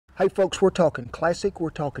Hey folks, we're talking classic,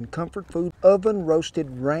 we're talking comfort food, oven roasted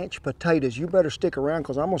ranch potatoes. You better stick around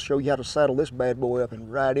because I'm going to show you how to saddle this bad boy up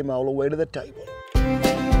and ride him all the way to the table.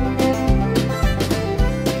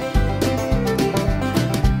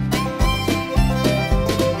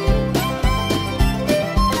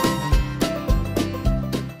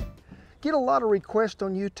 Get a lot of requests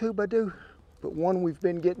on YouTube, I do, but one we've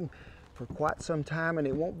been getting for quite some time, and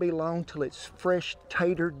it won't be long till it's fresh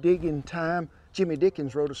tater digging time. Jimmy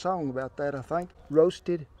Dickens wrote a song about that, I think.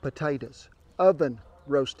 Roasted potatoes, oven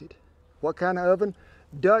roasted. What kind of oven?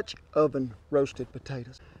 Dutch oven roasted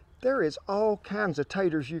potatoes. There is all kinds of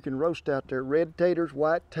taters you can roast out there. Red taters,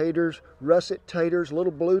 white taters, russet taters,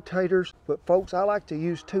 little blue taters. But folks, I like to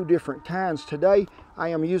use two different kinds. Today, I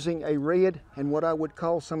am using a red and what I would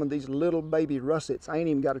call some of these little baby russets. I ain't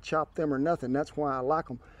even got to chop them or nothing. That's why I like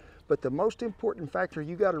them. But the most important factor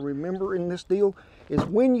you got to remember in this deal is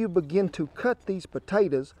when you begin to cut these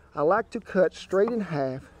potatoes, I like to cut straight in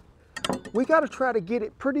half. We got to try to get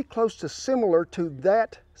it pretty close to similar to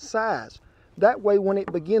that size. That way when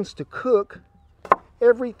it begins to cook,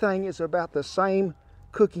 everything is about the same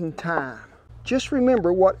cooking time. Just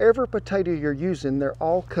remember, whatever potato you're using, they're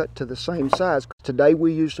all cut to the same size. Today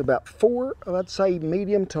we used about 4, I'd say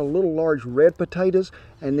medium to a little large red potatoes,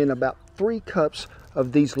 and then about 3 cups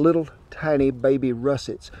of these little tiny baby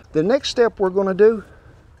russets. The next step we're going to do,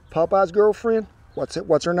 Popeye's girlfriend,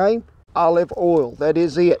 what's her name? Olive oil, that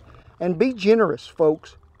is it. And be generous,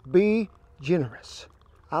 folks, be generous.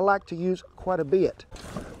 I like to use quite a bit.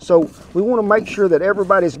 So we want to make sure that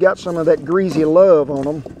everybody's got some of that greasy love on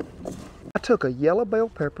them. I took a yellow bell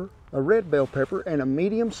pepper, a red bell pepper, and a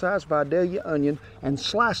medium-sized Vidalia onion and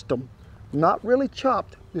sliced them. Not really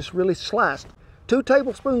chopped, just really sliced. 2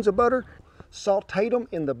 tablespoons of butter. Saute them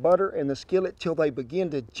in the butter and the skillet till they begin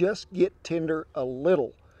to just get tender a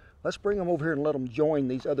little. Let's bring them over here and let them join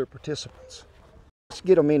these other participants. Let's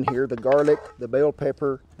get them in here, the garlic, the bell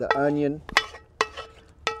pepper, the onion.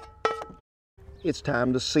 It's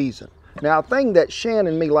time to season. Now, a thing that Shan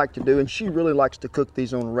and me like to do, and she really likes to cook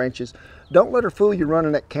these on ranches, don't let her fool you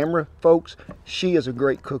running that camera, folks. She is a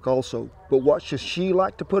great cook also. But what does she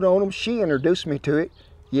like to put on them? She introduced me to it.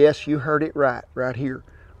 Yes, you heard it right here.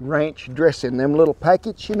 Ranch dressing, them little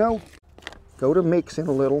packets, you know. Go to mixing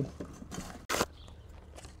a little.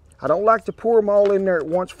 I don't like to pour them all in there at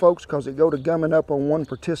once, folks, because it go to gumming up on one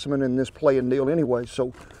participant in this playing deal anyway.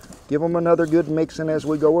 So give them another good mixing as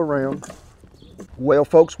we go around. Well,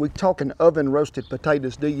 folks, we're talking oven roasted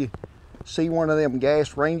potatoes. Do you see one of them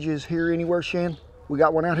gas ranges here anywhere, Shan? We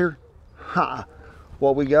got one out here? Ha!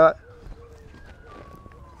 What we got?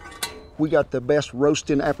 We got the best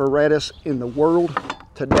roasting apparatus in the world.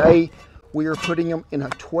 Today, we are putting them in a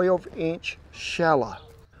 12-inch challah.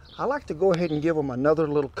 I like to go ahead and give them another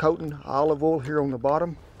little coating of olive oil here on the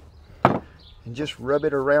bottom and just rub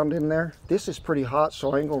it around in there. This is pretty hot,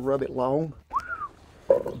 so I ain't gonna rub it long.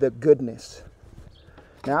 The goodness.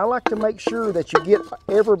 Now, I like to make sure that you get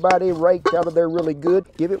everybody raked out of there really good.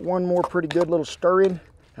 Give it one more pretty good little stir in,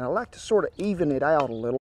 and I like to sort of even it out a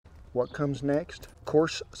little. What comes next?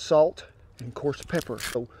 Coarse salt and coarse pepper.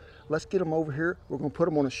 So let's get them over here. We're going to put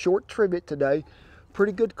them on a short trivet today.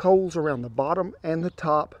 Pretty good coals around the bottom and the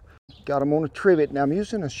top. Got them on a trivet. Now I'm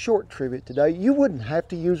using a short trivet today. You wouldn't have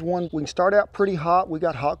to use one. We can start out pretty hot. We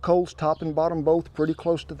got hot coals, top and bottom both, pretty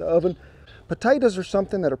close to the oven. Potatoes are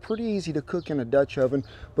something that are pretty easy to cook in a Dutch oven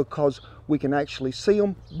because we can actually see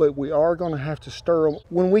them, but we are going to have to stir them.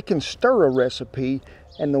 When we can stir a recipe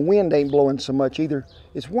and the wind ain't blowing so much either,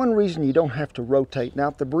 it's one reason you don't have to rotate. Now,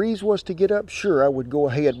 if the breeze was to get up, sure, I would go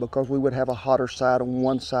ahead because we would have a hotter side on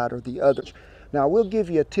one side or the other. Now, I will give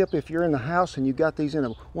you a tip if you're in the house and you got these in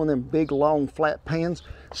one of them big, long, flat pans.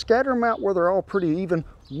 Scatter them out where they're all pretty even,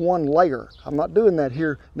 one layer. I'm not doing that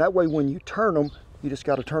here. That way, when you turn them, you just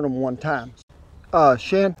got to turn them one time.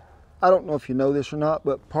 Shan, I don't know if you know this or not,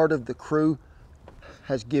 but part of the crew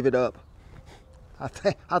has give it up. I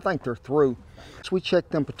think they're through. So we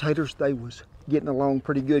checked them potatoes. They was getting along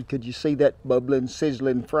pretty good. Could you see that bubbling,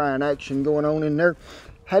 sizzling, frying action going on in there?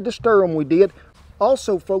 Had to stir them, we did.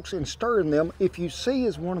 Also, folks, in stirring them, if you see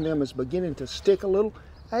as one of them is beginning to stick a little,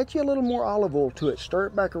 add you a little more olive oil to it. Stir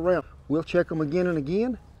it back around. We'll check them again and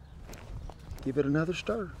again. Give it another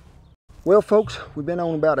stir. Well, folks, we've been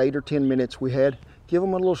on about 8 or 10 minutes. We had. Give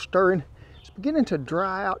them a little stirring. It's beginning to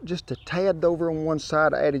dry out just a tad over on one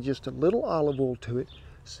side. I added just a little olive oil to it.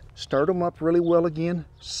 Stirred them up really well again.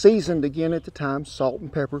 Seasoned again at the time, salt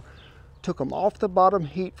and pepper. Took them off the bottom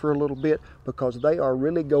heat for a little bit because they are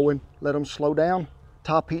really going. Let them slow down.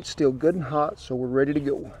 Top heat's still good and hot, so we're ready to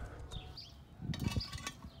go.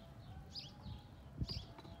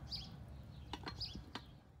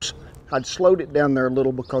 I'd slowed it down there a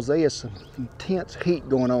little because there is some intense heat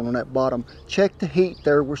going on that bottom. Check the heat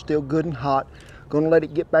there, we're still good and hot. Gonna let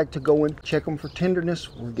it get back to going. Check them for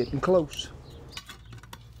tenderness, we're getting close.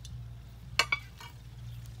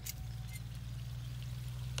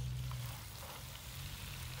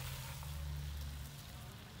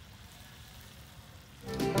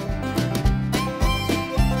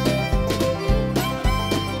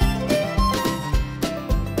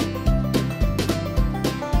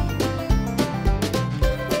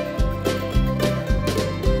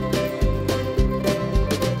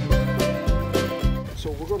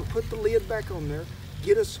 Put the lid back on there,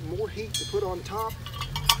 get us some more heat to put on top.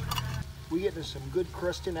 We're getting some good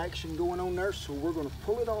crusting action going on there, so we're going to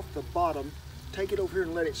pull it off the bottom, take it over here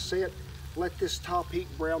and let it set. Let this top heat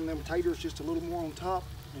brown them taters just a little more on top,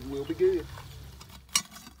 and we'll be good.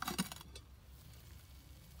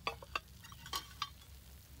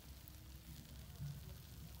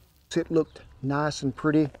 It looked nice and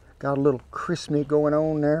pretty, got a little crispy going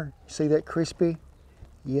on there. See that crispy?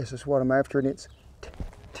 Yes, that's what I'm after, and it's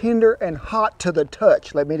tender and hot to the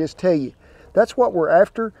touch. Let me just tell you, that's what we're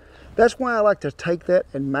after. That's why I like to take that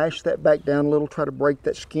and mash that back down a little, try to break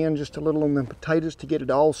that skin just a little on them potatoes to get it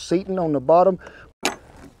all seating on the bottom.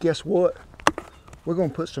 Guess what? We're going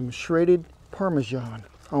to put some shredded Parmesan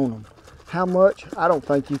on them. How much? I don't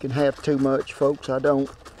think you can have too much, folks. I don't.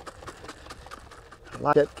 I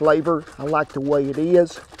like that flavor. I like the way it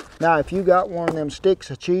is. Now, if you got one of them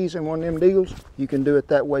sticks of cheese and one of them deals, you can do it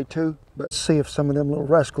that way too. But see if some of them little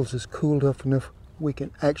rascals is cooled up enough we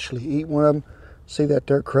can actually eat one of them. See that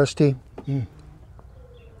they're crusty?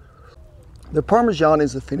 The Parmesan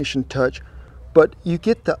is the finishing touch, but you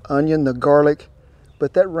get the onion, the garlic,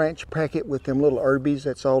 but that ranch packet with them little herbies,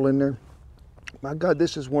 that's all in there. My God,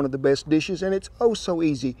 this is one of the best dishes, and it's oh so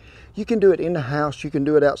easy. You can do it in the house, you can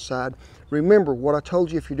do it outside. Remember what I told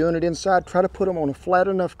you, if you're doing it inside, try to put them on a flat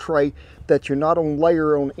enough tray that you're not on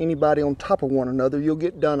layer on anybody on top of one another. You'll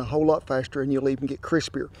get done a whole lot faster, and you'll even get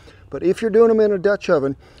crispier. But if you're doing them in a Dutch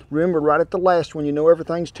oven, remember right at the last, when you know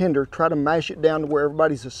everything's tender, try to mash it down to where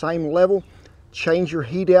everybody's the same level. Change your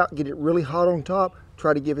heat out, get it really hot on top,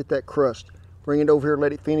 try to give it that crust. Bring it over here,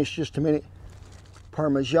 let it finish just a minute.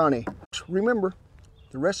 Parmesan. Remember,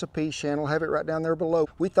 the recipe channel, have it right down there below.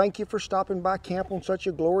 We thank you for stopping by camp on such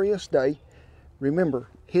a glorious day. Remember,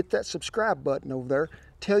 hit that subscribe button over there.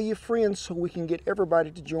 Tell your friends so we can get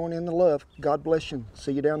everybody to join in the love. God bless you.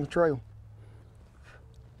 See you down the trail.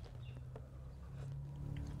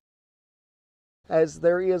 As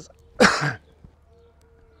there is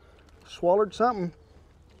swallowed something.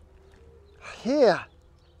 Yeah,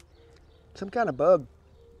 some kind of bug.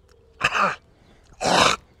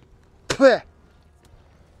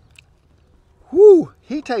 Whoo,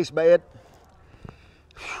 he tastes bad.